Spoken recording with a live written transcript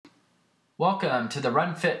Welcome to the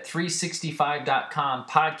RunFit365.com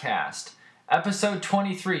podcast, episode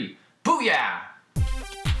 23. Booyah!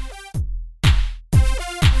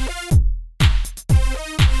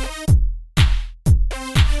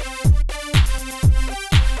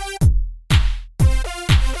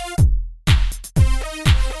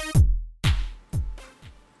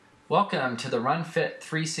 Welcome to the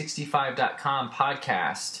RunFit365.com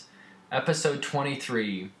podcast, episode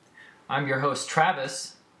 23. I'm your host,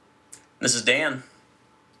 Travis. This is Dan.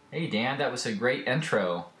 Hey, Dan, that was a great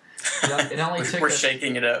intro. It only took We're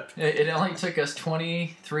shaking it up. It only took us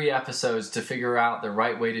 23 episodes to figure out the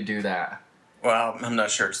right way to do that. Well, I'm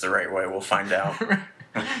not sure it's the right way. We'll find out.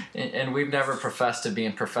 And we've never professed to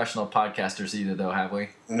being professional podcasters either, though, have we?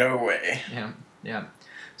 No way. Yeah.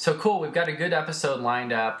 So cool. We've got a good episode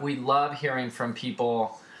lined up. We love hearing from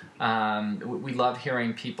people. We love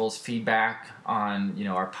hearing people's feedback on,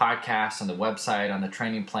 our podcast, on the website, on the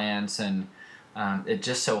training plans, and it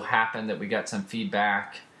just so happened that we got some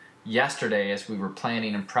feedback yesterday as we were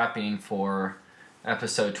planning and prepping for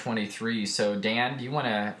episode 23. So Dan, do you want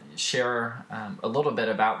to share a little bit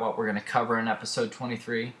about what we're going to cover in episode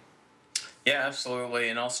 23? Yeah, absolutely.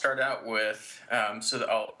 And I'll start out with,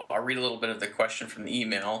 I'll read a little bit of the question from the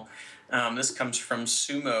email. This comes from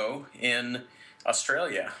Sumo in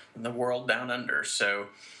Australia, in the world down under. So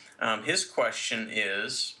his question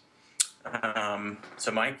is,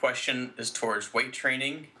 so my question is towards weight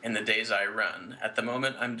training and the days I run. At the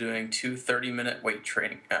moment, I'm doing 2 30-minute weight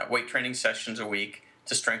training sessions a week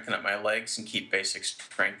to strengthen up my legs and keep basic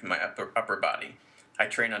strength in my upper body. I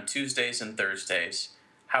train on Tuesdays and Thursdays.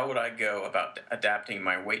 How would I go about adapting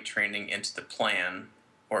my weight training into the plan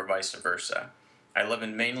or vice versa? I live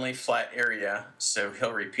in mainly flat area, so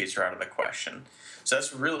hill repeats are out of the question. So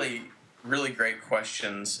that's really, really great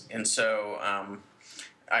questions. And so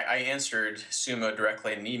I answered Sumo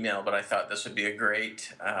directly in an email, but I thought this would be a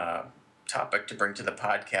great topic to bring to the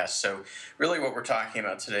podcast. So really what we're talking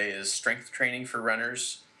about today is strength training for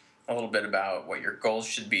runners, a little bit about what your goals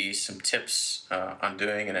should be, some tips on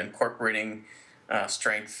doing and incorporating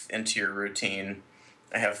strength into your routine.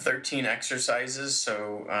 I have 13 exercises,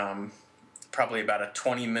 so probably about a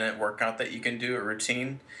 20-minute workout that you can do, a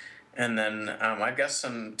routine. And then I've got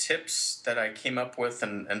some tips that I came up with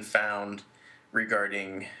and found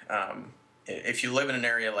regarding if you live in an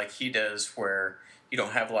area like he does where you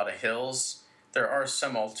don't have a lot of hills, there are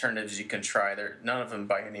some alternatives you can try. None of them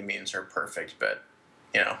by any means are perfect, but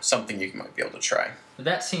something you might be able to try.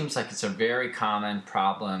 That seems like it's a very common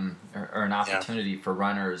problem or an opportunity for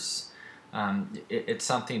runners. It's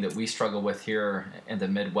something that we struggle with here in the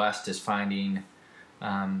Midwest is finding,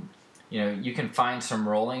 you can find some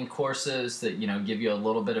rolling courses that, give you a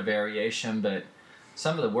little bit of variation, but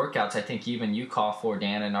some of the workouts I think even you call for,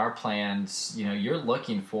 Dan, in our plans, you're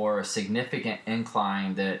looking for a significant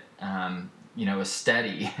incline that, is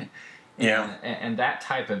steady. Yeah. And that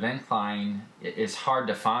type of incline is hard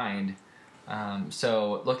to find.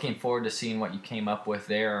 So looking forward to seeing what you came up with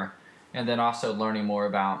there. And then also learning more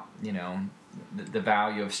about, the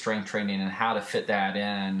value of strength training and how to fit that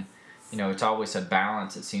in. It's always a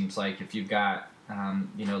balance, it seems like. If you've got,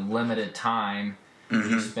 limited time, do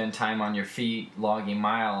you spend time on your feet logging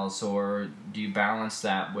miles, or do you balance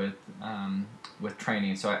that with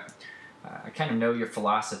training? So I kind of know your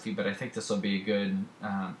philosophy, but I think this will be a good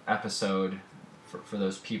episode for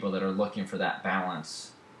those people that are looking for that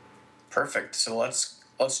balance. Perfect. So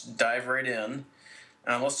let's dive right in.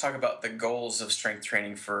 Let's talk about the goals of strength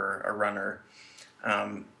training for a runner.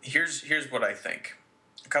 Here's what I think.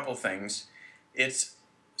 A couple things. It's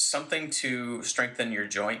something to strengthen your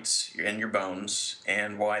joints and your bones,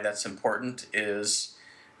 and why that's important is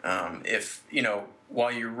if,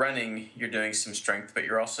 while you're running, you're doing some strength, but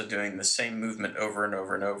you're also doing the same movement over and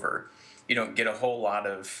over and over. You don't get a whole lot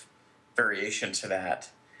of variation to that.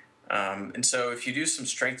 And so if you do some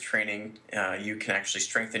strength training, you can actually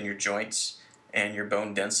strengthen your joints and your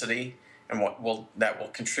bone density, and that will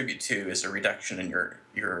contribute to is a reduction in your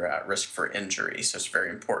risk for injury. So it's very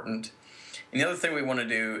important. And the other thing we want to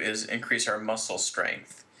do is increase our muscle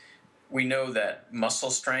strength. We know that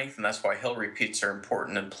muscle strength, and that's why hill repeats are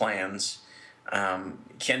important in plans,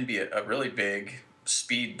 can be a really big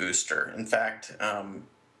speed booster. In fact,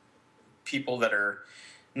 people that are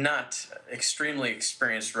not extremely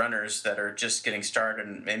experienced runners that are just getting started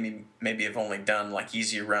and maybe have only done like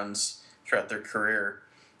easy runs throughout their career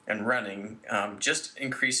and running, just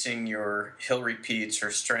increasing your hill repeats or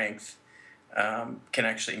strength can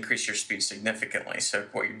actually increase your speed significantly. So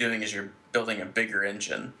what you're doing is you're building a bigger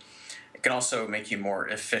engine. It can also make you more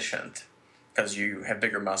efficient because you have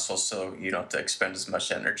bigger muscles, so you don't have to expend as much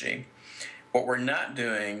energy. What we're not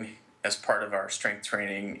doing as part of our strength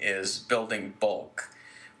training is building bulk.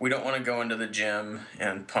 We don't want to go into the gym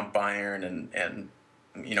and pump iron and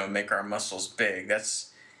make our muscles big.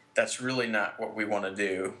 That's really not what we want to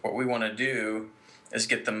do. What we want to do is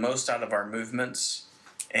get the most out of our movements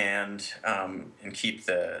and keep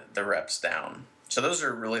the reps down. So those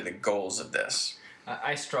are really the goals of this.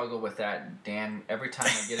 I struggle with that, Dan. Every time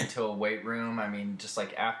I get into a weight room, I mean, just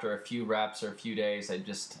like after a few reps or a few days, I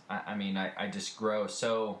just grow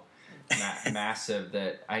so massive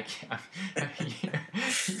that I can't.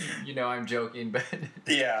 I'm joking, but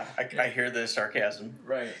yeah, I hear the sarcasm.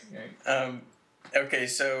 Right. Okay,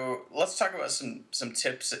 so let's talk about some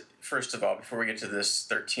tips first of all before we get to this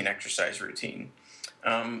 13 exercise routine.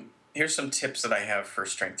 Here's some tips that I have for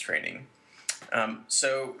strength training.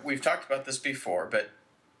 So we've talked about this before, but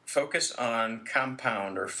focus on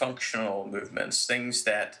compound or functional movements, things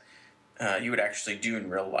that you would actually do in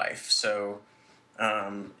real life. So,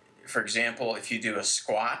 for example, if you do a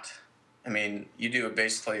squat, you do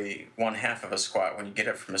basically one half of a squat when you get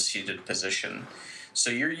up from a seated position. So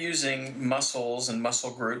you're using muscles and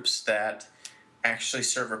muscle groups that actually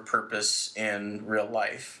serve a purpose in real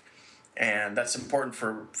life. And that's important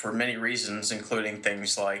for many reasons, including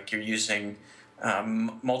things like you're using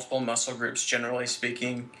multiple muscle groups, generally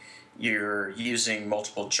speaking. You're using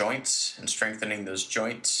multiple joints and strengthening those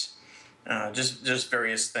joints, just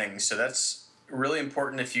various things. So that's really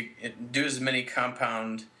important if you do as many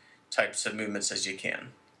compound types of movements as you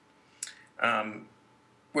can,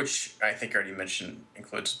 which I think I already mentioned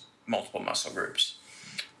includes multiple muscle groups.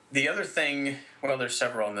 The other thing, well, there's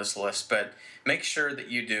several on this list, but make sure that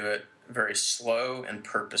you do it very slow and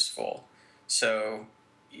purposeful. So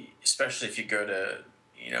especially if you go to,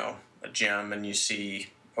 a gym and you see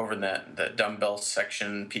over in the dumbbell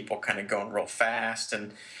section, people kind of going real fast.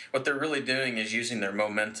 And what they're really doing is using their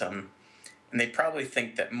momentum. And they probably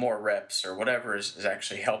think that more reps or whatever is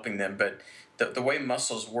actually helping them. But the way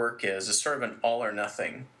muscles work is sort of an all or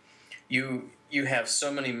nothing. You have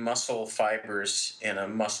so many muscle fibers in a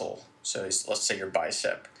muscle. So let's say your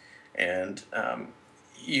bicep. And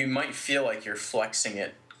you might feel like you're flexing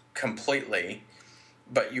it completely,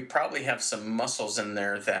 but you probably have some muscles in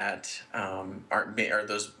there that are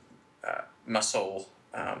those muscle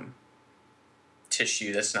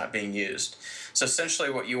tissue that's not being used. So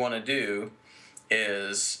essentially what you want to do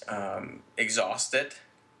is exhaust it,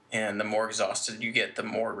 and the more exhausted you get, the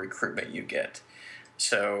more recruitment you get.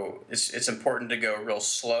 So it's important to go real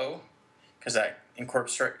slow because that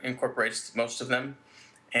incorporates most of them,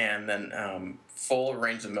 and then full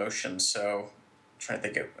range of motion. So I'm trying to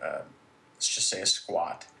think of let's just say a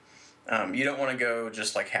squat. You don't want to go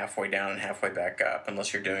just like halfway down and halfway back up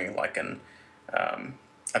unless you're doing like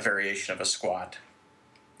a variation of a squat.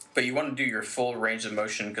 But you want to do your full range of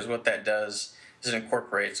motion because what that does is it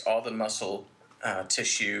incorporates all the muscle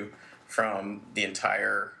tissue from the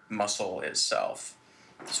entire muscle itself.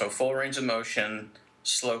 So full range of motion,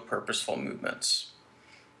 slow, purposeful movements.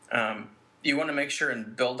 You want to make sure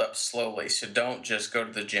and build up slowly. So don't just go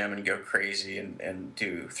to the gym and go crazy and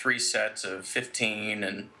do 3 sets of 15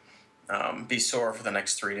 and be sore for the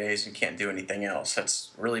next 3 days and can't do anything else. That's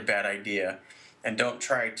a really bad idea. And don't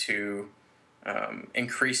try to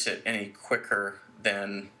increase it any quicker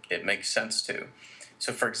than it makes sense to.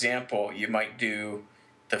 So for example, you might do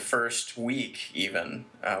the first week even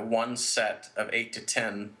one set of 8 to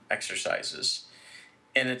 10 exercises.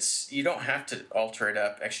 And you don't have to alter it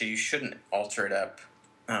up. Actually, you shouldn't alter it up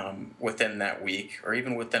within that week or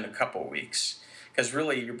even within a couple weeks, because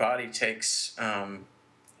really your body takes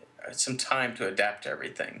some time to adapt to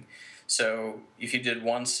everything. So if you did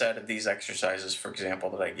one set of these exercises, for example,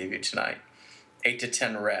 that I gave you tonight, 8 to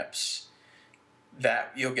 10 reps,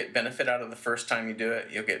 that you'll get benefit out of the first time you do it.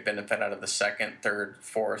 You'll get benefit out of the second, third,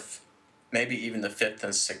 fourth, maybe even the fifth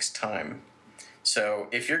and sixth time. So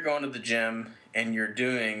if you're going to the gym and you're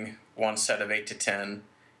doing one set of 8 to 10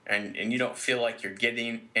 and you don't feel like you're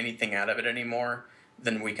getting anything out of it anymore,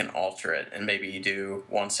 then we can alter it. And maybe you do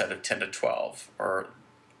one set of 10 to 12 or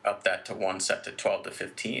up that to one set to 12 to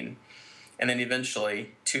 15. And then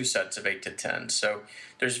eventually 2 sets of 8 to 10. So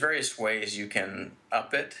there's various ways you can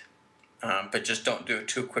up it, but just don't do it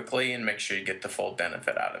too quickly and make sure you get the full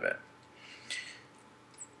benefit out of it.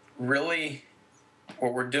 Really,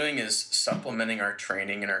 what we're doing is supplementing our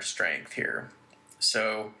training and our strength here.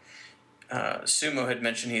 So Sumo had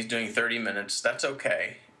mentioned he's doing 30 minutes. That's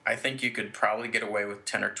okay. I think you could probably get away with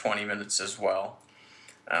 10 or 20 minutes as well.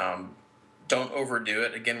 Don't overdo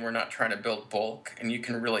it. Again, we're not trying to build bulk, and you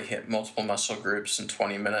can really hit multiple muscle groups in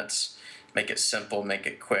 20 minutes. Make it simple, make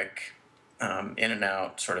it quick. in and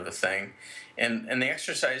out sort of a thing. And the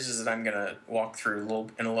exercises that I'm going to walk through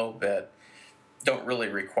in a little bit don't really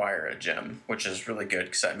require a gym, which is really good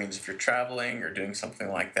because that means if you're traveling or doing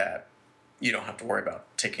something like that, you don't have to worry about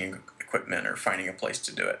taking equipment or finding a place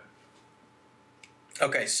to do it.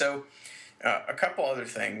 Okay, so a couple other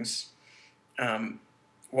things.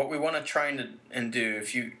 What we want to try and do,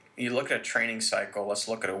 if you look at a training cycle, let's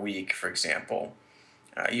look at a week, for example.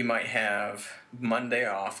 You might have Monday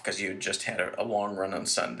off because you just had a long run on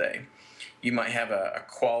Sunday. You might have a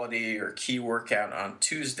quality or key workout on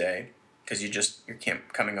Tuesday because you're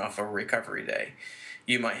coming off a recovery day.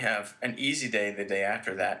 You might have an easy day the day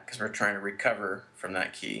after that because we're trying to recover from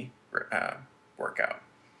that key workout.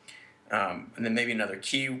 And then maybe another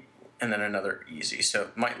key and then another easy. So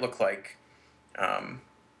it might look like,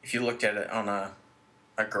 if you looked at it on a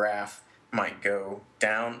graph, might go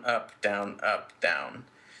down, up, down, up, down.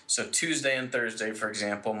 So Tuesday and Thursday, for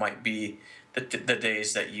example, might be the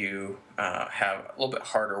days that you have a little bit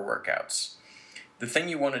harder workouts. The thing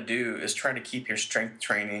you want to do is try to keep your strength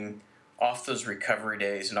training off those recovery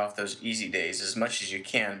days and off those easy days as much as you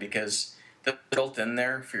can, because they're built in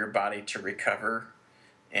there for your body to recover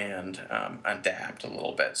and adapt a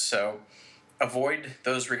little bit. So avoid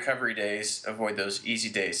those recovery days, avoid those easy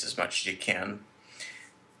days as much as you can.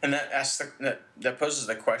 And that poses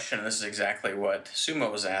the question, and this is exactly what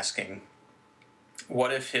Sumo was asking.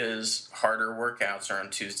 What if his harder workouts are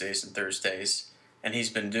on Tuesdays and Thursdays, and he's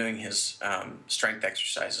been doing his strength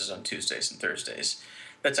exercises on Tuesdays and Thursdays?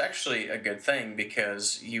 That's actually a good thing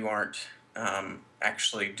because you aren't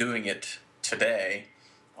actually doing it today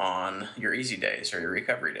on your easy days or your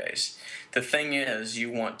recovery days. The thing is,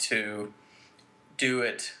 you want to do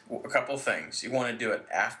it, a couple of things. You want to do it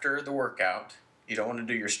after the workout. You don't want to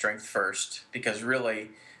do your strength first, because really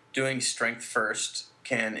doing strength first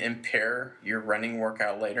can impair your running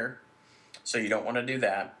workout later. So you don't want to do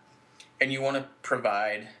that. And you want to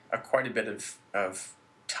provide quite a bit of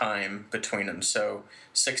time between them. So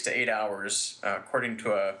 6 to 8 hours, according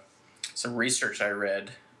to some research I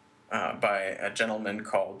read by a gentleman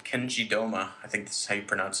called Kenji Doma, I think this is how you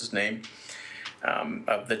pronounce his name,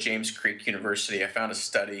 of the James Creek University. I found a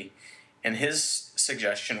study, and his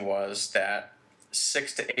suggestion was that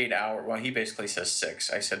 6 to 8 hours, well, he basically says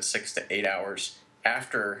 6. I said 6 to 8 hours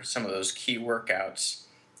after some of those key workouts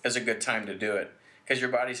is a good time to do it, because your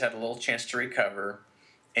body's had a little chance to recover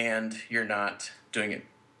and you're not doing it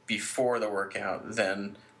before the workout,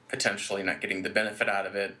 then potentially not getting the benefit out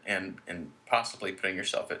of it and possibly putting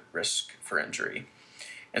yourself at risk for injury.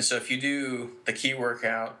 And so if you do the key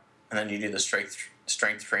workout and then you do the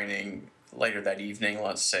strength training later that evening,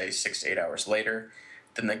 let's say 6 to 8 hours later,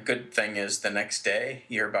 then the good thing is the next day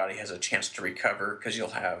your body has a chance to recover because you'll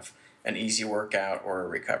have an easy workout or a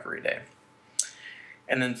recovery day.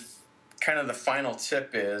 And then kind of the final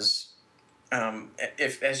tip is,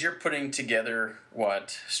 if as you're putting together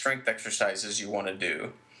what strength exercises you want to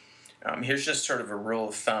do, here's just sort of a rule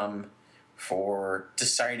of thumb for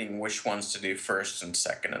deciding which ones to do first and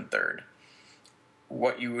second and third.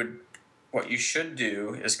 What you should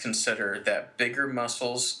do is consider that bigger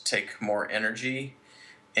muscles take more energy,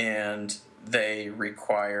 and they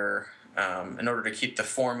require, in order to keep the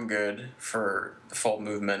form good for the full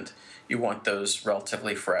movement, you want those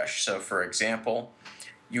relatively fresh. So for example,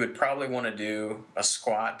 you would probably want to do a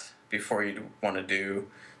squat before you'd want to do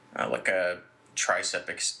like a tricep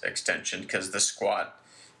extension, because the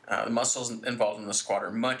muscles involved in the squat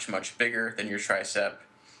are much, much bigger than your tricep,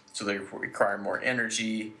 so they require more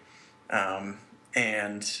energy,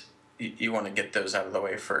 and you want to get those out of the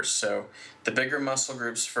way first. So the bigger muscle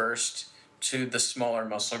groups first to the smaller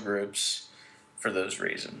muscle groups for those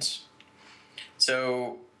reasons.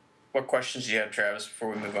 So what questions do you have, Travis, before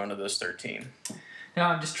we move on to those 13? No,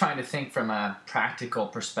 I'm just trying to think from a practical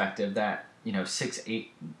perspective that, 6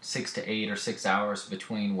 to 8 or 6 hours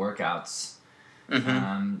between workouts.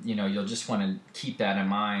 Mm-hmm. You'll just want to keep that in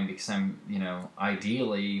mind, because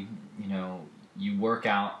ideally, you work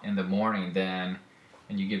out in the morning then,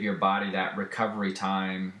 and you give your body that recovery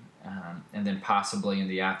time, and then possibly in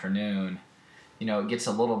the afternoon. It gets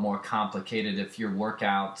a little more complicated if your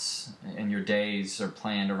workouts and your days are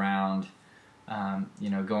planned around,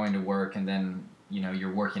 going to work, and then,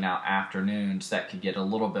 you're working out afternoons. That could get a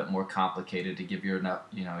little bit more complicated to give your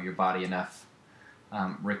body enough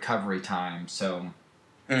recovery time. So,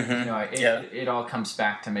 mm-hmm. It all comes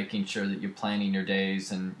back to making sure that you're planning your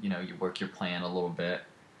days and, you work your plan a little bit.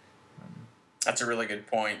 That's a really good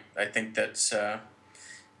point. I think that's,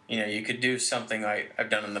 you could do something like I've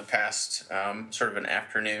done in the past, sort of an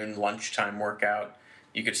afternoon lunchtime workout.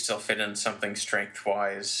 You could still fit in something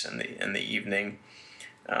strength-wise in the evening.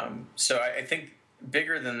 So I think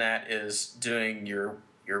bigger than that is doing your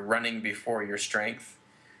running before your strength.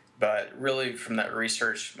 But really, from that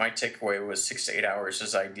research, my takeaway was 6 to 8 hours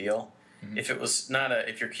is ideal. Hmm. If it was not a,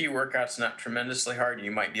 if your key workout's not tremendously hard,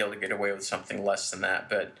 you might be able to get away with something less than that.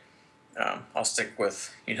 But I'll stick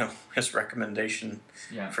with his recommendation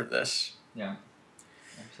Yeah. for this. Yeah.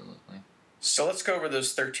 Absolutely. So let's go over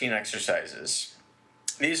those 13 exercises.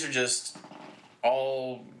 These are just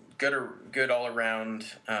all good all around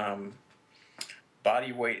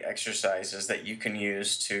body weight exercises that you can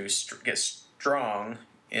use to get strong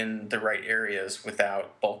in the right areas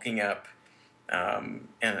without bulking up,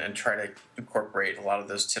 and try to incorporate a lot of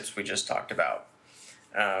those tips we just talked about.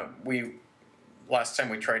 We Last time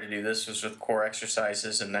we tried to do this was with core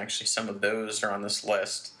exercises, and actually some of those are on this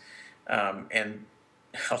list. And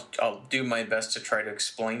I'll do my best to try to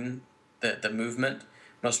explain the movement.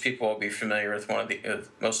 Most people will be familiar with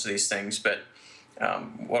most of these things, but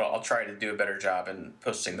what I'll try to do a better job in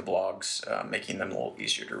posting the blogs, making them a little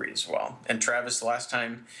easier to read as well. And Travis, the last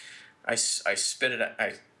time I spit it,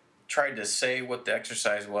 I tried to say what the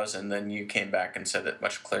exercise was, and then you came back and said it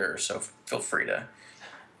much clearer. So feel free to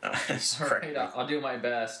correct me. I'll do my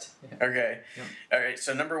best. Okay. Yep. All right.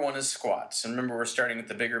 So number one is squats. And remember, we're starting with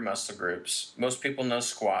the bigger muscle groups. Most people know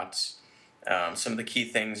squats. Some of the key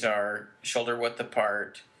things are shoulder width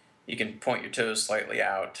apart. You can point your toes slightly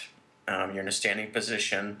out. You're in a standing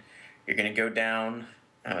position. You're going to go down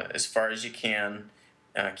as far as you can,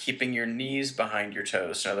 keeping your knees behind your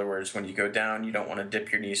toes. In other words, when you go down, you don't want to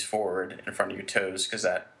dip your knees forward in front of your toes, because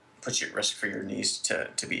that puts you at risk for your knees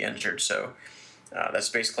to be injured. So that's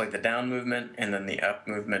basically the down movement, and then the up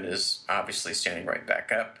movement is obviously standing right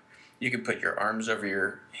back up. You can put your arms over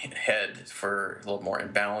your head for a little more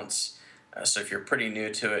imbalance. So if you're pretty new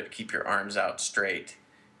to it, keep your arms out straight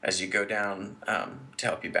as you go down to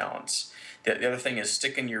help you balance. The other thing is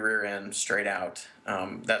sticking your rear end straight out.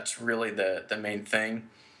 That's really the main thing,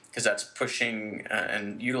 because that's pushing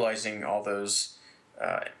and utilizing all those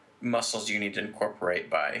muscles you need to incorporate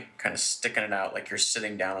by kind of sticking it out like you're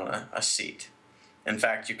sitting down on a seat. In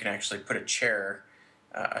fact, you can actually put a chair,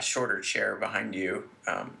 a shorter chair behind you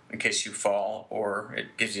in case you fall, or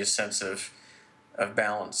it gives you a sense of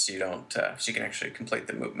balance, so you can actually complete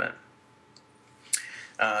the movement.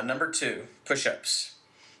 Number two, push-ups.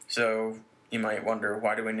 So you might wonder,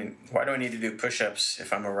 why do I need to do push-ups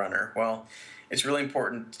if I'm a runner? Well, it's really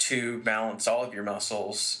important to balance all of your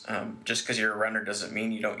muscles. Just because you're a runner doesn't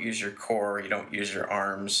mean you don't use your core, you don't use your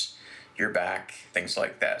arms, your back, things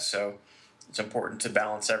like that. So it's important to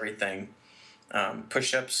balance everything.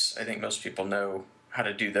 Push-ups, I think most people know how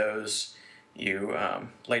to do those. You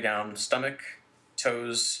lay down stomach,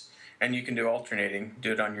 toes, and you can do alternating.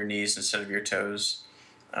 Do it on your knees instead of your toes.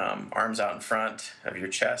 Arms out in front of your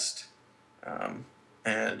chest.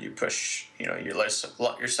 And you push, you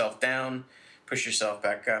let yourself down, push yourself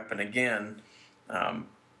back up. And again,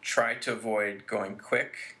 try to avoid going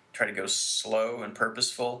quick. Try to go slow and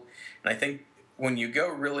purposeful. And I think when you go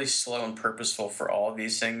really slow and purposeful for all of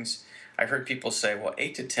these things, I've heard people say, well,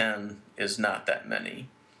 8 to 10 is not that many.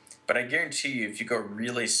 But I guarantee you, if you go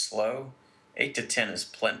really slow, 8 to 10 is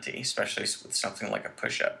plenty, especially with something like a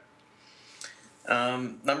push-up.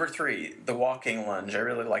 Number three, the walking lunge. I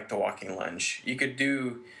really like the walking lunge. You could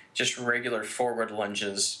do just regular forward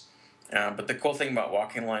lunges, but the cool thing about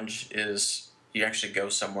walking lunge is you actually go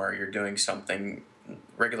somewhere, you're doing something.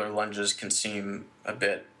 Regular lunges can seem a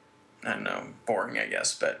bit, I don't know, boring, I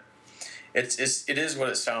guess, but it is what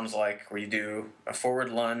it sounds like, where you do a forward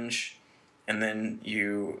lunge, and then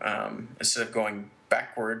you, instead of going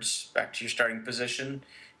backwards, back to your starting position,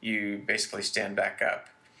 you basically stand back up.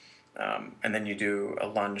 And then you do a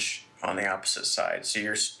lunge on the opposite side. So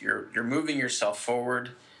you're moving yourself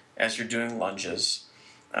forward as you're doing lunges.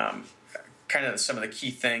 Kind of some of the key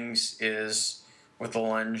things is with the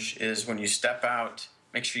lunge is when you step out,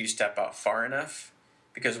 make sure you step out far enough,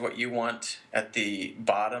 because what you want at the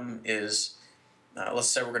bottom is, let's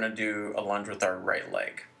say we're going to do a lunge with our right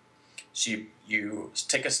leg. So you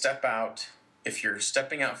take a step out. If you're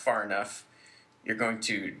stepping out far enough, you're going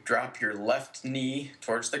to drop your left knee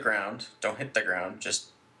towards the ground. Don't hit the ground, just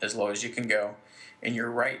as low as you can go. And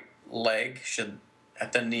your right leg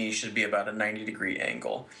at the knee should be about a 90-degree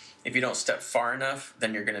angle. If you don't step far enough,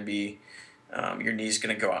 then you're going to be, your knee's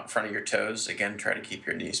going to go out in front of your toes. Again, try to keep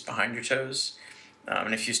your knees behind your toes.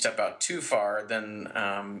 And if you step out too far, then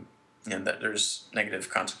there's negative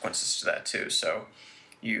consequences to that too. So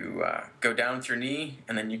you go down with your knee,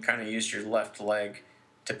 and then you kind of use your left leg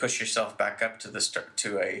to push yourself back up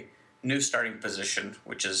to a new starting position,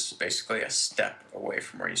 which is basically a step away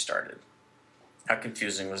from where you started. How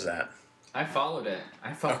confusing was that? I followed it.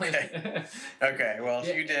 Okay. it. Okay. Well,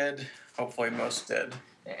 Yeah. if you did, hopefully most did.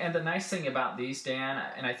 And the nice thing about these, Dan,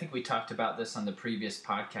 and I think we talked about this on the previous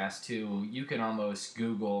podcast too, you can almost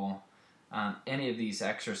Google any of these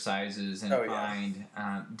exercises and Oh yeah.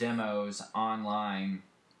 find demos online.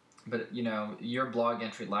 But your blog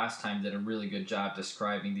entry last time did a really good job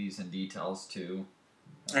describing these in details too.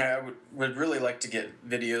 I would really like to get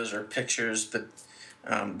videos or pictures, but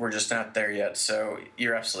we're just not there yet. So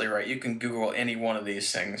you're absolutely right. You can Google any one of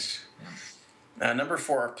these things. Number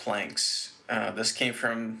 4 are planks. This came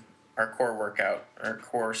from our core workout, our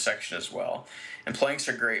core section as well. And planks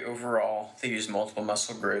are great overall. They use multiple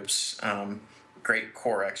muscle groups. Great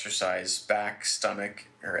core exercise, back, stomach,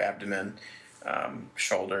 or abdomen,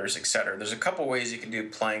 shoulders, etc. There's a couple ways you can do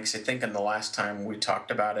planks. I think in the last time we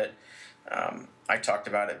talked about it, I talked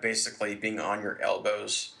about it basically being on your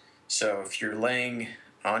elbows. So if you're laying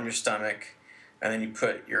on your stomach and then you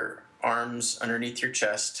put your arms underneath your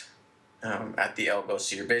chest at the elbow,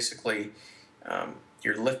 so you're basically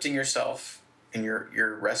you're lifting yourself and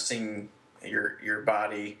you're resting your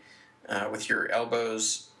body with your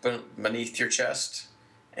elbows beneath your chest,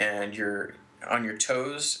 and you're on your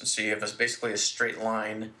toes. So you have basically a straight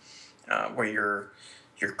line where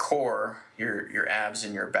your core, your abs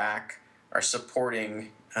and your back are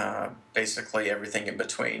supporting basically everything in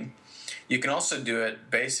between. You can also do it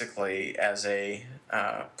basically as a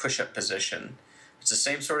push-up position. It's the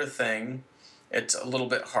same sort of thing. It's a little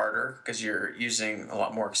bit harder because you're using a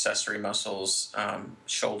lot more accessory muscles,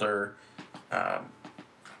 shoulder,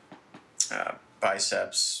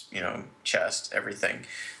 biceps, chest, everything.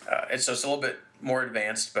 So it's a little bit more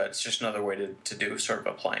advanced, but it's just another way to do sort of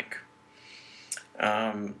a plank.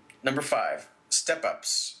 Number 5,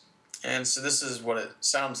 step-ups. And so this is what it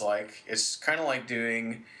sounds like. It's kind of like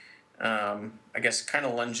doing, I guess, kind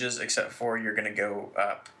of lunges, except for you're going to go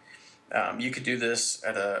up. You could do this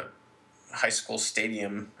at a high school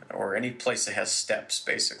stadium or any place that has steps,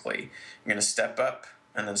 basically. You're going to step up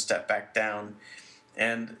and then step back down.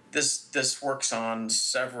 And this works on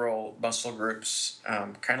several muscle groups,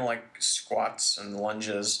 kind of like squats and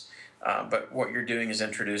lunges. But what you're doing is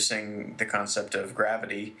introducing the concept of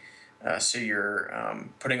gravity. So you're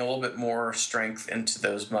putting a little bit more strength into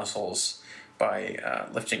those muscles by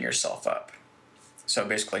lifting yourself up. So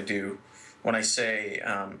basically when I say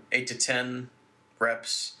 8 to 10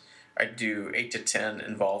 reps, I do 8 to 10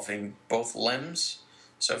 involving both limbs.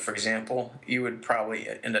 So for example, you would probably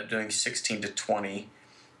end up doing 16 to 20,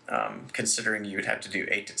 considering you would have to do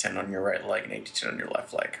 8 to 10 on your right leg and 8 to 10 on your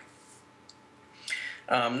left leg.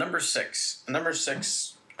 Number six,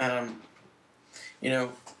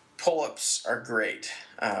 pull-ups are great,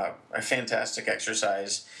 a fantastic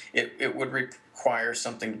exercise. It would require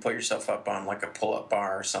something to put yourself up on, like a pull-up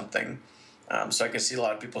bar or something. So I can see a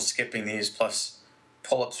lot of people skipping these. Plus,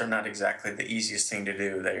 pull-ups are not exactly the easiest thing to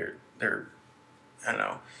do. They're I don't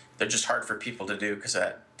know, they're just hard for people to do because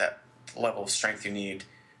that level of strength you need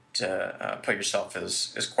to put yourself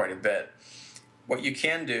is quite a bit. What you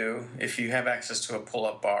can do if you have access to a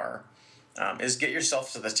pull-up bar is get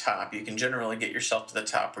yourself to the top. You can generally get yourself to the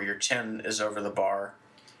top where your chin is over the bar.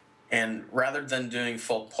 And rather than doing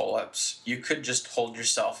full pull-ups, you could just hold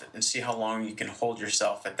yourself and see how long you can hold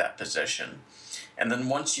yourself at that position. And then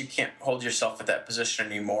once you can't hold yourself at that position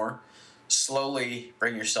anymore, slowly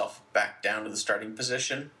bring yourself back down to the starting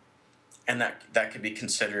position. And that could be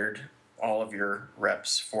considered all of your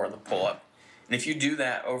reps for the pull-up. And if you do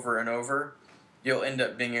that over and over, you'll end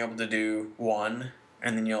up being able to do 1,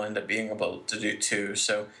 and then you'll end up being able to do 2.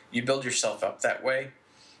 So you build yourself up that way.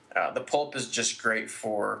 The pull-up is just great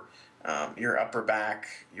for your upper back,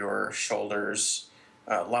 your shoulders,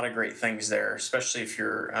 a lot of great things there, especially if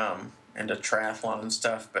you're into triathlon and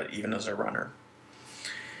stuff, but even as a runner.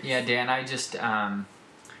 Yeah, Dan, I just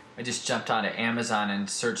jumped onto Amazon and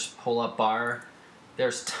searched pull-up bar.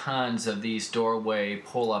 There's tons of these doorway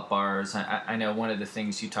pull-up bars. I know one of the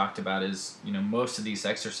things you talked about is, most of these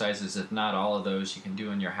exercises, if not all of those, you can do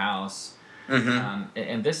in your house. Mm-hmm.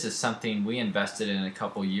 And this is something we invested in a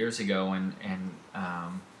couple years ago, and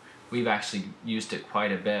we've actually used it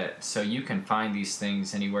quite a bit. So you can find these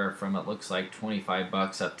things anywhere from, it looks like,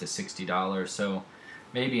 $25 up to $60. So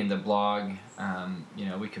maybe in the blog,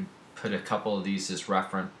 we can put a couple of these as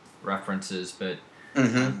references, but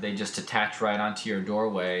they just attach right onto your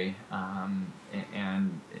doorway,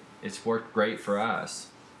 and it's worked great for us.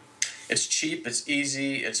 It's cheap, it's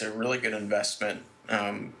easy, it's a really good investment,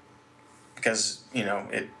 because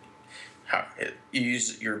you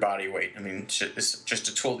use your body weight. I mean, it's just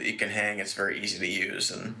a tool that you can hang. It's very easy to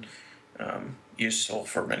use and useful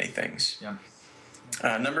for many things. Yeah.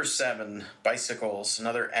 Number 7, bicycles,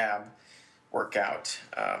 another ab. workout.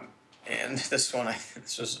 And this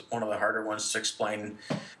was one of the harder ones to explain,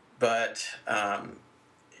 but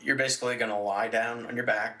you're basically going to lie down on your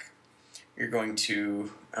back. You're going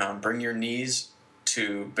to bring your knees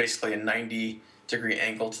to basically a 90-degree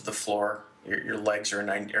angle to the floor. Your legs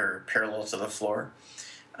are parallel to the floor.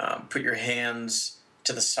 Put your hands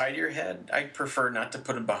to the side of your head. I prefer not to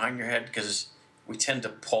put them behind your head because we tend to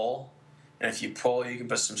pull. And if you pull, you can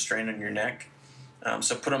put some strain on your neck.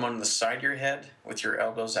 So put them on the side of your head with your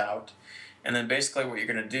elbows out. And then basically what you're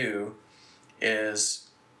going to do is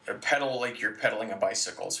pedal like you're pedaling a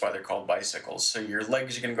bicycle. That's why they're called bicycles. So your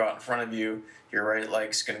legs are going to go out in front of you. Your right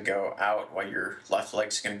leg's going to go out while your left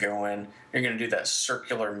leg's going to go in. You're going to do that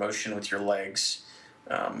circular motion with your legs.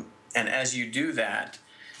 And as you do that,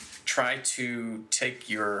 try to take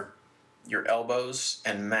your elbows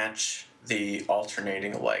and match the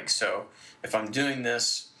alternating leg. So if I'm doing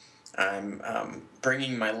this, I'm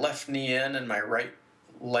bringing my left knee in and my right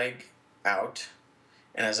leg out.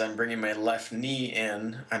 And as I'm bringing my left knee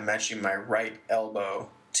in, I'm matching my right elbow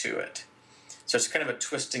to it. So it's kind of a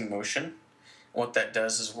twisting motion. What that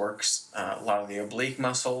does is works a lot of the oblique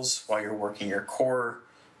muscles while you're working your core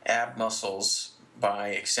ab muscles by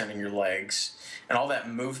extending your legs. And all that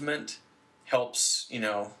movement helps,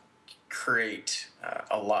 create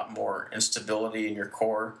a lot more instability in your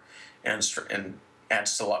core and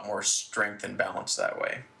adds to a lot more strength and balance that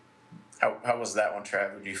way. How was that one,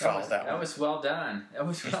 Trav? Did you follow that one? That was well done.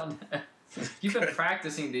 You've been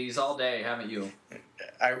practicing these all day, haven't you?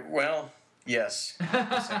 Yes.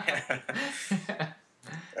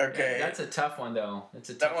 Okay. That's a tough one, though.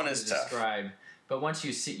 That one is tough. Describe. But once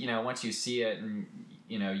you see it, and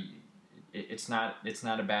it's not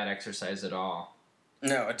a bad exercise at all.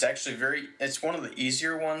 No, it's actually it's one of the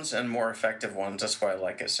easier ones and more effective ones. That's why I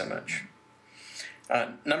like it so much.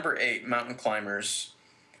 Number 8, mountain climbers.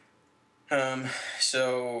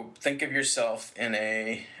 So think of yourself in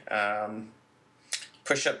a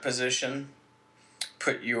push-up position.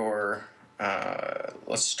 Put your,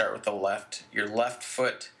 let's start with the left. Your left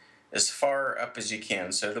foot as far up as you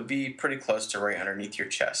can. So it'll be pretty close to right underneath your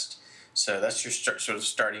chest. So that's your sort of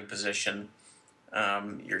starting position.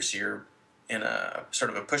 You're in a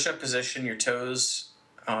sort of a push-up position, your toes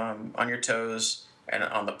on your toes and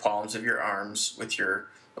on the palms of your arms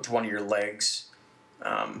with one of your legs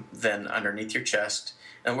then underneath your chest.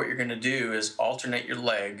 And what you're going to do is alternate your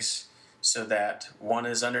legs so that one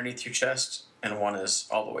is underneath your chest and one is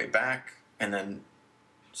all the way back, and then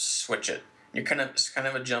switch it. It's kind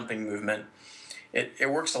of a jumping movement. It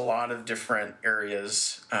works a lot of different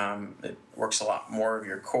areas. It works a lot more of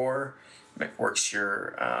your core. It works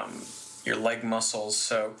your leg muscles.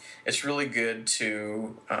 So it's really good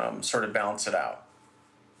to sort of balance it out.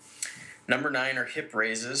 Number 9 are hip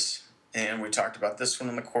raises. And we talked about this one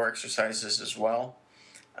in the core exercises as well.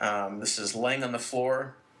 This is laying on the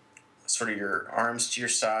floor, sort of your arms to your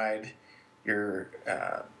side, your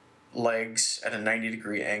legs at a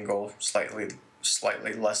 90-degree angle, slightly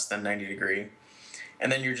less than 90 degree.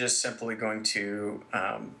 And then you're just simply going to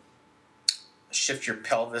shift your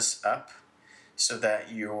pelvis up so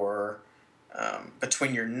that you're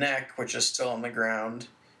between your neck, which is still on the ground,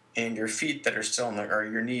 and your feet that are still or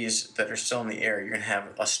your knees that are still in the air, you're going to have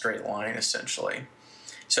a straight line essentially.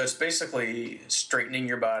 So it's basically straightening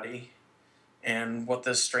your body, and what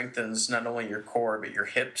this strengthens not only your core but your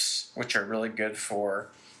hips, which are really good for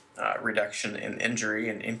reduction in injury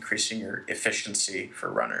and increasing your efficiency for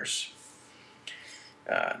runners.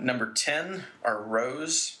 Number 10 are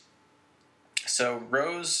rows. So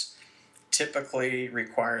rows typically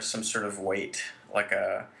require some sort of weight, like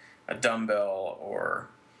a dumbbell or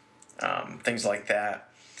things like that.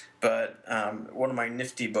 But one of my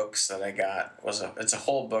nifty books that I got it's a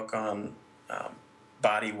whole book on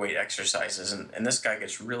body weight exercises, and this guy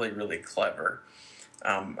gets really, really clever.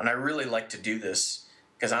 And I really like to do this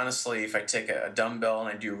because honestly, if I take a dumbbell and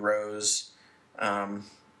I do rows,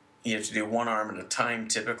 you have to do one arm at a time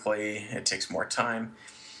typically. It takes more time.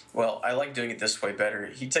 Well, I like doing it this way better.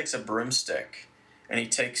 He takes a broomstick and he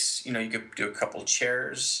takes, you could do a couple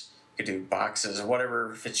chairs, you could do boxes,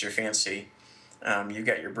 whatever fits your fancy. You've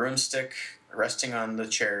got your broomstick resting on the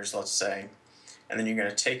chairs, let's say, and then you're going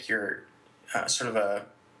to take your sort of a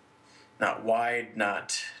not wide,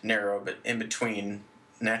 not narrow, but in between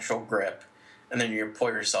natural grip, and then you pull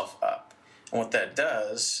yourself up. And what that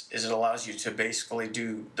does is it allows you to basically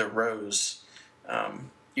do the rows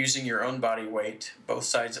using your own body weight, both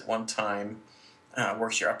sides at one time.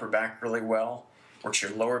 Works your upper back really well. Works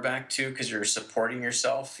your lower back too, because you're supporting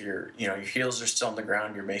yourself. Your heels are still on the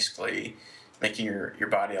ground. You're basically making your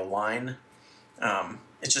body align.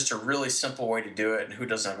 It's just a really simple way to do it, and who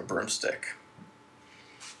doesn't have a broomstick?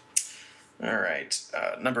 All right.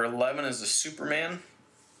 Number 11 is the Superman.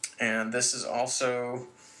 And this is also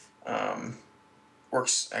um,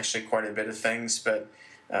 works actually quite a bit of things, but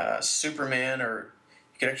Superman, or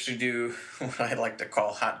you could actually do what I like to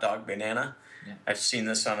call hot dog banana. Yeah. I've seen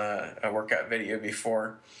this on a workout video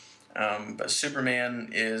before. But Superman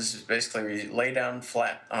is basically where you lay down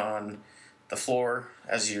flat on the floor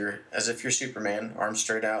as if you're Superman, arms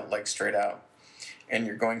straight out, legs straight out, and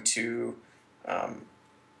um,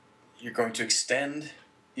 you're going to extend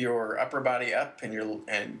your upper body up and your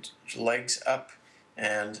legs up,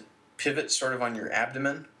 and pivot sort of on your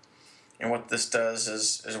abdomen. And what this does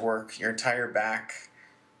is work your entire back,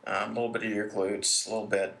 a little bit of your glutes, a little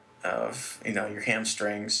bit of your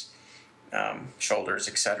hamstrings, shoulders,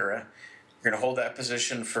 etc. You're going to hold that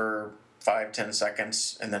position for 5-10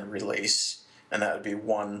 seconds and then release, and that would be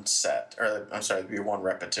one set, or I'm sorry, it'd be one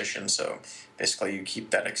repetition. So basically, you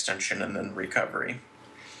keep that extension and then recovery.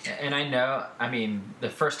 And I know, I mean, the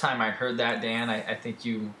first time I heard that, Dan, I think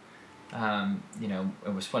you,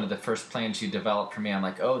 it was one of the first plans you developed for me. I'm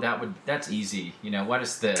like, oh, that's easy. What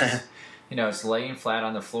is this? It's laying flat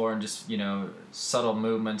on the floor and just, subtle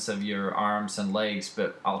movements of your arms and legs.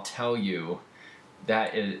 But I'll tell you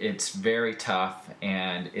that it's very tough,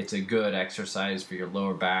 and it's a good exercise for your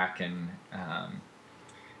lower back, and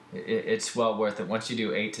it's well worth it. Once you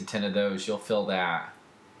do 8 to 10 of those, you'll feel that.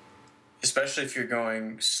 Especially if you're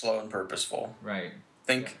going slow and purposeful. Right.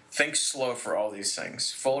 Think slow for all these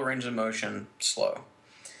things. Full range of motion, slow.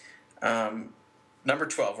 Number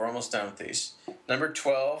 12, we're almost done with these. Number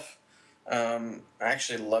 12, I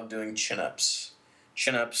actually love doing chin-ups.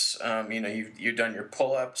 Chin-ups, you've done your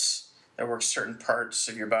pull-ups. That works certain parts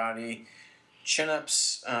of your body.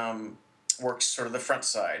 Chin-ups works sort of the front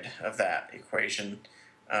side of that equation.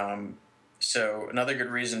 So another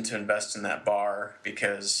good reason to invest in that bar,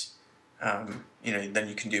 because then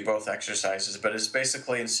you can do both exercises. But it's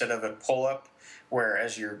basically, instead of a pull-up where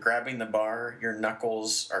as you're grabbing the bar, your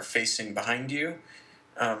knuckles are facing behind you,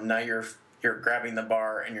 now you're grabbing the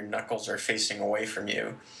bar and your knuckles are facing away from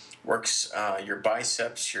you. Works your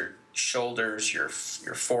biceps, your shoulders, your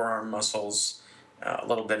forearm muscles, a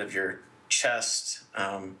little bit of your chest.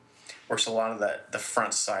 Works a lot of the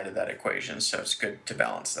front side of that equation, so it's good to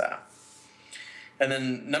balance that. And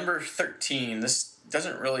then number 13, this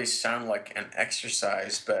doesn't really sound like an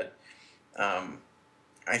exercise, but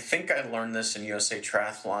I think I learned this in USA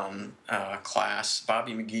Triathlon class.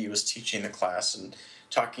 Bobby McGee was teaching the class and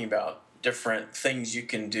talking about different things you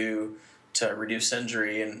can do to reduce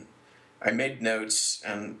injury, and I made notes,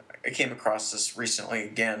 and I came across this recently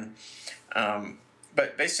again.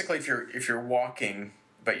 But basically, if you're walking,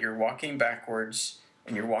 but you're walking backwards,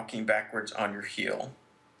 and you're walking backwards on your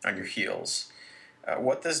heels.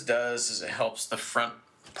 What this does is it helps the front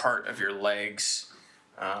part of your legs,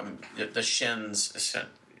 the shins,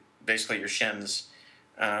 basically your shins,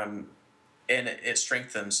 and it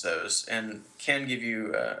strengthens those and can give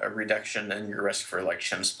you a reduction in your risk for like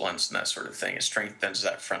shin splints and that sort of thing. It strengthens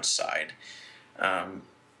that front side.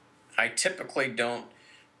 I typically don't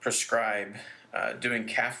prescribe doing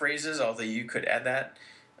calf raises, although you could add that.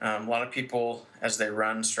 A lot of people, as they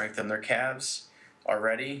run, strengthen their calves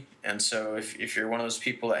already, and so if you're one of those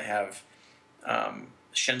people that have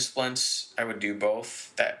shin splints, I would do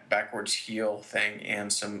both that backwards heel thing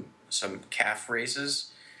and some calf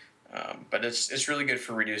raises, but it's really good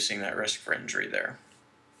for reducing that risk for injury there.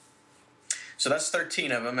 So that's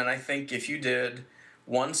 13 of them, and I think if you did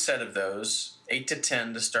one set of those, 8 to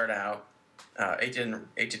 10 to start out, 8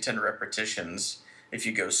 to 10 repetitions. If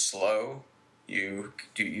you go slow, you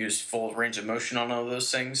use full range of motion on all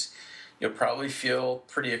those things, you'll probably feel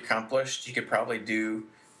pretty accomplished. You could probably do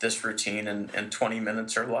this routine in 20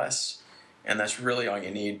 minutes or less, and that's really all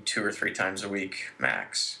you need 2 or 3 times a week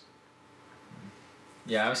max.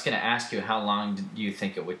 Yeah, I was going to ask you, how long do you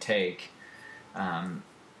think it would take?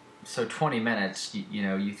 So 20 minutes,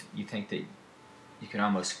 you think that you can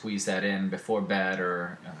almost squeeze that in before bed,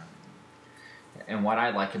 or and what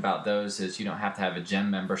I like about those is you don't have to have a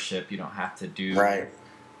gym membership. You don't have to do. Right.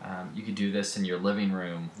 You could do this in your living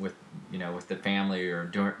room with the family, or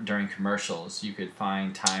during commercials. You could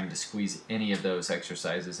find time to squeeze any of those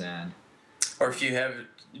exercises in. Or if you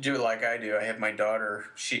do it like I do, I have my daughter.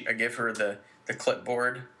 I give her the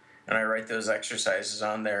clipboard, and I write those exercises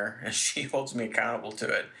on there, and she holds me accountable to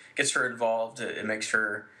it. Gets her involved. It makes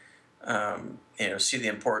her, see the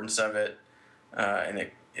importance of it, and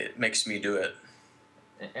it makes me do it.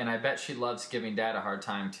 And I bet she loves giving Dad a hard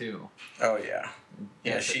time too. Oh yeah,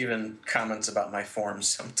 yeah. She even comments about my forms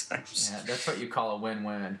sometimes. Yeah, that's what you call a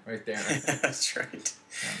win-win right there. That's right.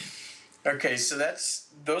 Okay, so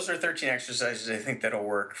those are 13 exercises. I think that'll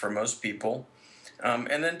work for most people.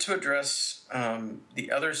 And then to address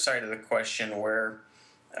the other side of the question, where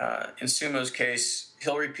in Sumo's case,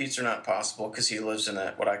 hill repeats are not possible because he lives in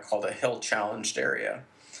what I call a hill challenged area.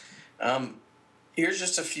 Um, Here's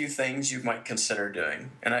just a few things you might consider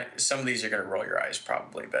doing, and some of these are going to roll your eyes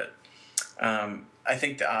probably, but I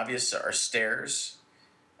think the obvious are stairs,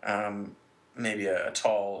 maybe a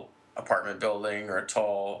tall apartment building or a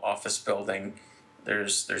tall office building.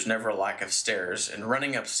 There's never a lack of stairs, and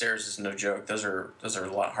running upstairs is no joke. Those are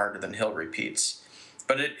a lot harder than hill repeats,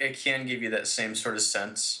 but it can give you that same sort of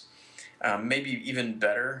sense. Maybe even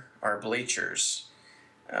better are bleachers.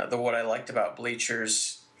 What I liked about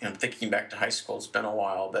bleachers, I'm thinking back to high school. It's been a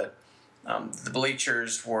while, but the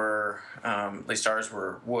bleachers were, at least ours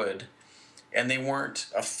were wood, and they weren't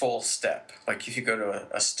a full step. Like if you go to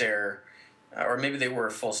a stair, or maybe they were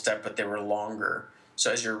a full step, but they were longer.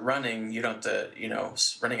 So as you're running, you don't have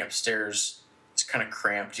to, running upstairs, it's kind of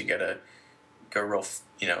cramped. You got to go real,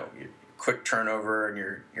 quick turnover, and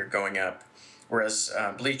you're going up. Whereas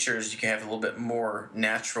bleachers, you can have a little bit more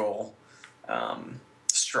natural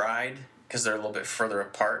stride because they're a little bit further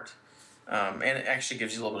apart. And it actually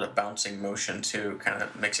gives you a little bit of bouncing motion too, kind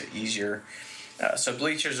of makes it easier. So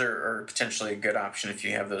bleachers are potentially a good option if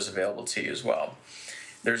you have those available to you as well.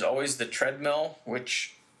 There's always the treadmill,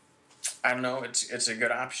 which I don't know, it's a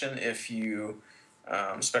good option if you,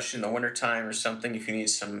 especially in the wintertime or something, if you need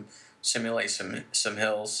simulate some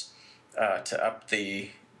hills to up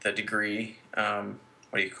the degree. What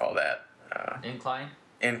do you call that? Incline.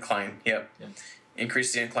 Incline. Yep.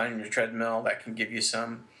 Increase the incline in your treadmill. That can give you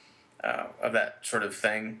some of that sort of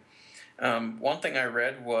thing. One thing I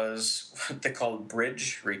read was what they called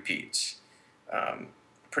bridge repeats.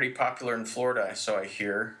 Pretty popular in Florida, so I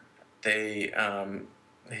hear. They've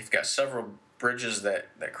got several bridges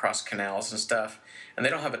that cross canals and stuff, and they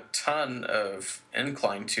don't have a ton of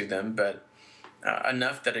incline to them, but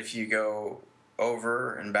enough that if you go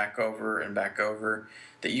over and back over and back over,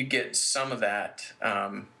 that you get some of that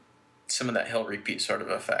hill repeat sort of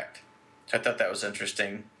effect. So I thought that was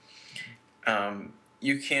interesting.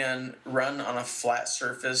 You can run on a flat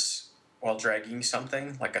surface while dragging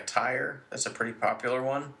something like a tire. That's a pretty popular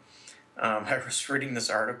one. I was reading this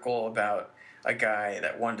article about a guy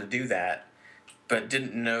that wanted to do that, but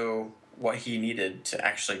didn't know what he needed to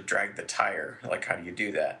actually drag the tire. Like, how do you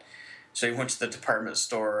do that? So he went to the department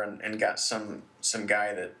store and got some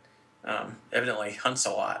guy that evidently hunts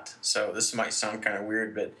a lot. So this might sound kind of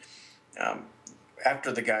weird, but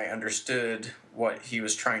after the guy understood what he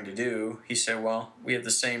was trying to do, he said, well, we have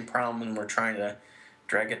the same problem when we're trying to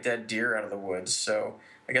drag a dead deer out of the woods. So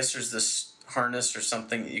I guess there's this harness or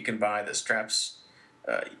something that you can buy that straps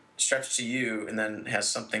to you and then has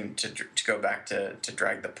something to go back to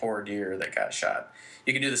drag the poor deer that got shot.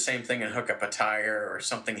 You can do the same thing and hook up a tire or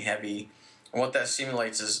something heavy. And what that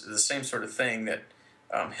simulates is the same sort of thing that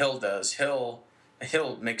hill does. A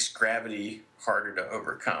hill makes gravity harder to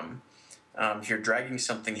overcome. If you're dragging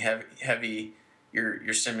something heavy,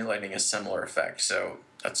 you're simulating a similar effect. So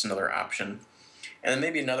that's another option. And then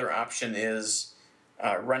maybe another option is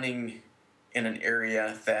running in an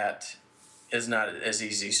area that is not as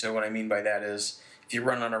easy. So what I mean by that is if you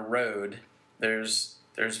run on a road, there's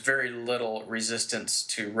very little resistance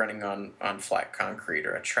to running on flat concrete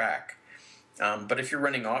or a track. But if you're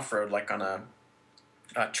running off-road, like on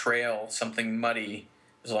a trail, something muddy,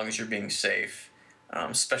 as long as you're being safe,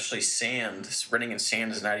 especially sand, running in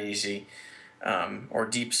sand is not easy, or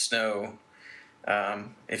deep snow,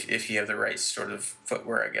 if you have the right sort of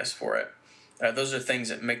footwear, I guess, for it. Those are things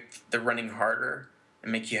that make the running harder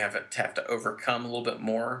and make you have to overcome a little bit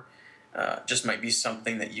more. Just might be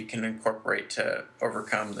something that you can incorporate to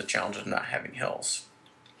overcome the challenge of not having hills.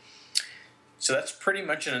 So that's pretty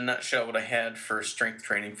much in a nutshell what I had for strength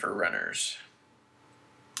training for runners.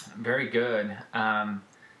 Very good.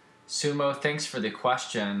 Sumo, thanks for the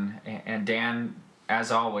question. And Dan,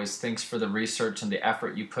 as always, thanks for the research and the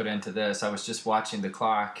effort you put into this. I was just watching the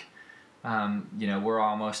clock. We're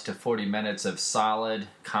almost to 40 minutes of solid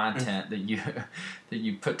content that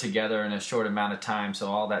you put together in a short amount of time. So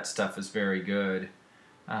all that stuff is very good.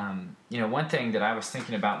 One thing that I was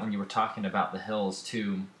thinking about when you were talking about the hills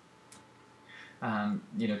too,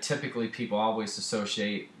 typically people always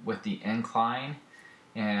associate with the incline.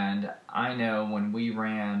 And I know when we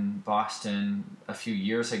ran Boston a few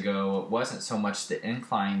years ago, it wasn't so much the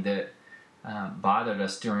incline that bothered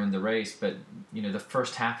us during the race, but the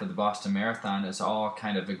first half of the Boston Marathon is all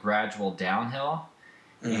kind of a gradual downhill,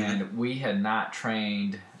 and we had not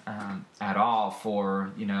trained at all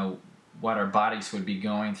for what our bodies would be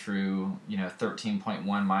going through, 13.1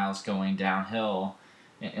 miles going downhill,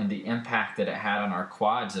 and the impact that it had on our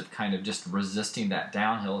quads of kind of just resisting that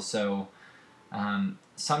downhill. So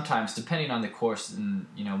sometimes, depending on the course and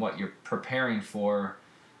what you're preparing for,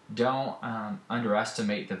 don't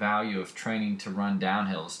underestimate the value of training to run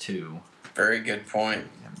downhills too. Very good point.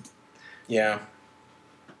 Yeah.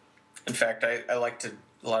 In fact, I like to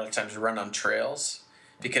a lot of times run on trails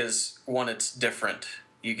because, one, it's different.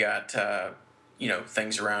 You got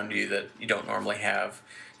things around you that you don't normally have.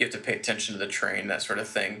 You have to pay attention to the terrain, that sort of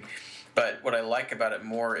thing. But what I like about it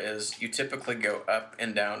more is you typically go up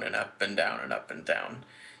and down and up and down and up and down.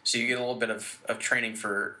 So you get a little bit of training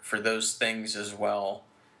for those things as well,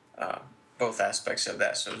 both aspects of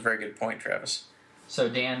that. So it's a very good point, Travis. So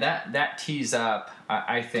Dan, that tees up,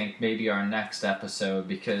 I think, maybe our next episode,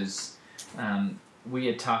 because we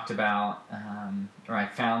had talked about, or I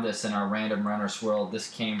found this in our Random Runners World. This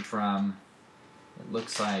came from, it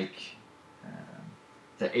looks like,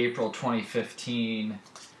 the April 2015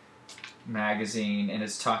 magazine, and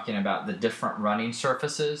it's talking about the different running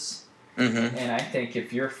surfaces. Mm-hmm. And I think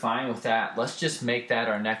if you're fine with that, let's just make that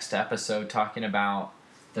our next episode, talking about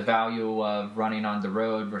the value of running on the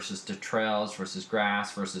road versus the trails versus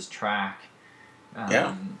grass versus track.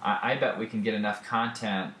 I bet we can get enough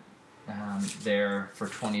content there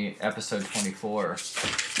for episode 24.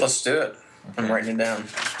 Let's do it. Okay. I'm writing it down.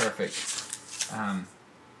 Perfect.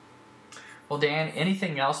 Well, Dan,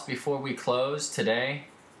 anything else before we close today?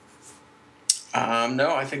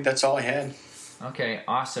 No, I think that's all I had. Okay,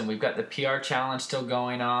 awesome. We've got the PR challenge still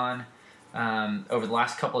going on. Over the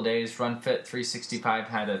last couple of days, RunFit 365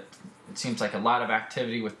 had it seems like a lot of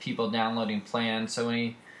activity with people downloading plans. So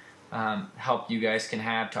any help you guys can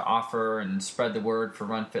have to offer and spread the word for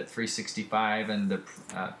RunFit 365 and the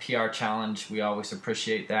PR challenge, we always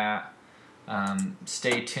appreciate that.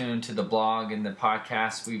 Stay tuned to the blog and the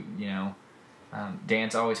podcast.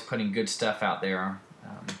 Dan's always putting good stuff out there.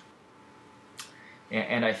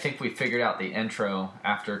 And I think we figured out the intro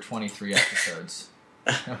after 23 episodes.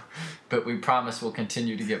 But we promise we'll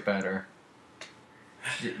continue to get better.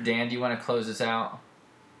 Dan, do you want to close us out?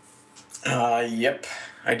 Yep,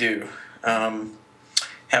 I do.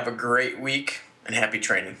 Have a great week and happy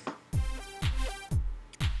training.